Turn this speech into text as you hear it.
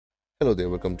Hello there,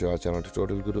 welcome to our channel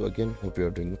Tutorial Guru again. Hope you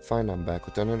are doing fine. I'm back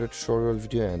with another tutorial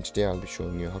video, and today I'll be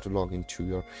showing you how to log into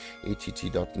your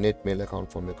ATT.net mail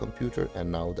account from your computer.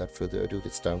 And now without further ado,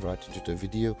 let's dive right into the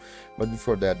video. But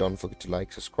before that, don't forget to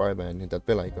like, subscribe and hit that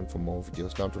bell icon for more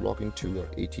videos. Now to log into your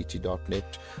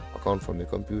ATT.net account from your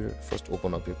computer, first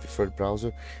open up your preferred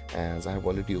browser, as I have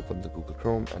already opened the Google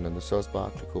Chrome, and in the search bar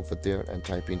click over there and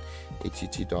type in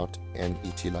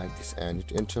att.net like this and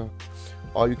hit enter.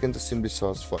 Or you can just simply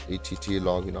search for ATT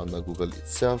login on the Google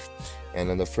itself, and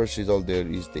then the first result there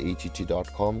is the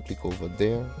att.com. Click over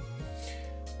there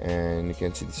and you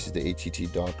can see this is the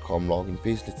att.com login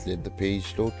page. Let's let the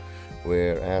page load.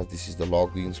 Whereas this is the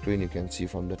login screen, you can see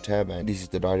from the tab, and this is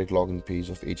the direct login page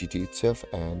of ATT itself.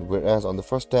 And whereas on the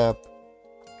first tab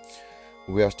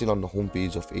we are still on the home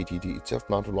page of ATT itself.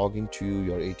 Now to log into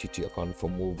your ATT account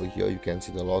from over here, you can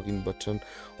see the login button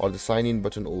or the sign in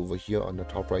button over here on the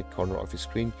top right corner of your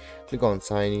screen. Click on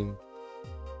sign in,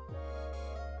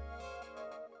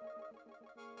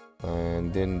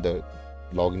 and then the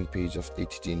login page of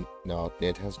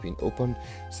ATT.net has been opened.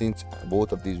 Since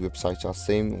both of these websites are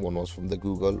same, one was from the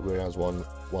Google whereas one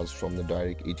was from the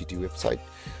direct ATT website.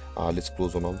 Let's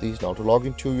close one of these. Now to log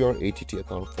into your ATT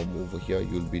account from over here,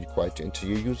 you'll be required to enter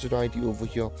your user ID over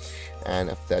here, and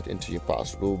after that enter your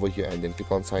password over here, and then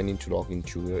click on sign in to log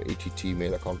into your ATT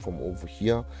mail account from over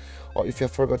here. Or if you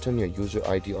have forgotten your user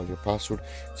ID or your password,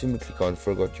 simply click on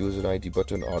forgot user ID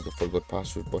button or the forgot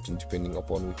password button, depending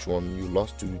upon which one you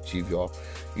lost, to retrieve your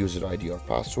user ID or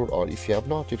password. Or if you have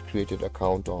not yet created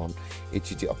account on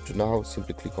ATT up to now,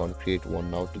 simply click on create one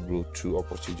now to go through a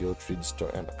procedure to register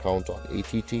an account on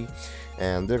ATT.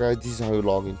 And there guys, this is how you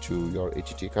log into your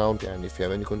ATT account. And if you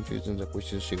have any confusions or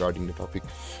questions regarding the topic,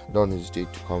 don't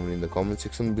hesitate to comment in the comment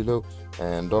section below,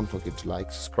 and don't forget to like,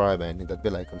 subscribe and hit that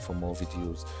bell icon for more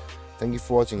videos. Thank you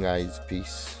for watching guys.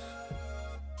 Peace.